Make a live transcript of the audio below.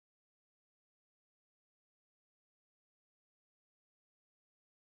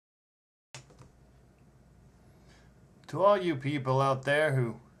To all you people out there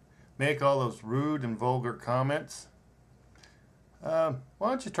who make all those rude and vulgar comments, why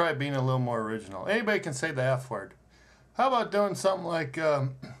don't you try being a little more original? Anybody can say the F word. How about doing something like, I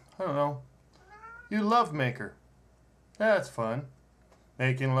don't know, you love maker. That's fun.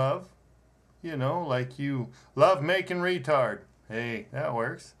 Making love. You know, like you love making retard. Hey, that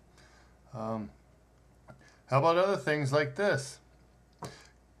works. How about other things like this?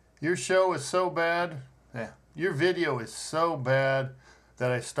 Your show is so bad, your video is so bad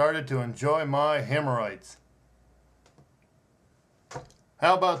that I started to enjoy my hemorrhoids.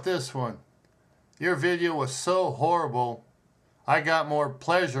 How about this one? Your video was so horrible, I got more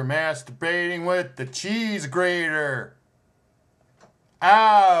pleasure masturbating with the cheese grater.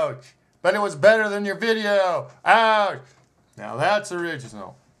 Ouch! But it was better than your video. Ouch! Now that's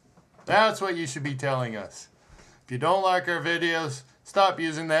original. That's what you should be telling us. If you don't like our videos, stop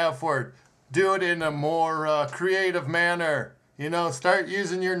using the F word. Do it in a more creative manner. You know, start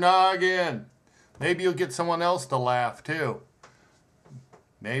using your noggin. Maybe you'll get someone else to laugh too.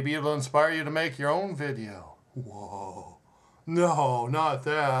 Maybe it'll inspire you to make your own video. Whoa. No, not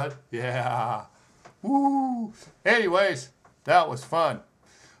that. Yeah. Woo. Anyways, that was fun.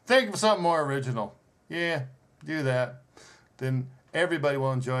 Think of something more original. Yeah, do that. Then everybody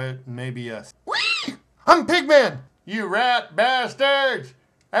will enjoy it, and maybe us. I'm Pigman! You rat bastards!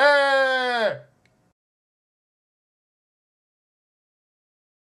 Hey!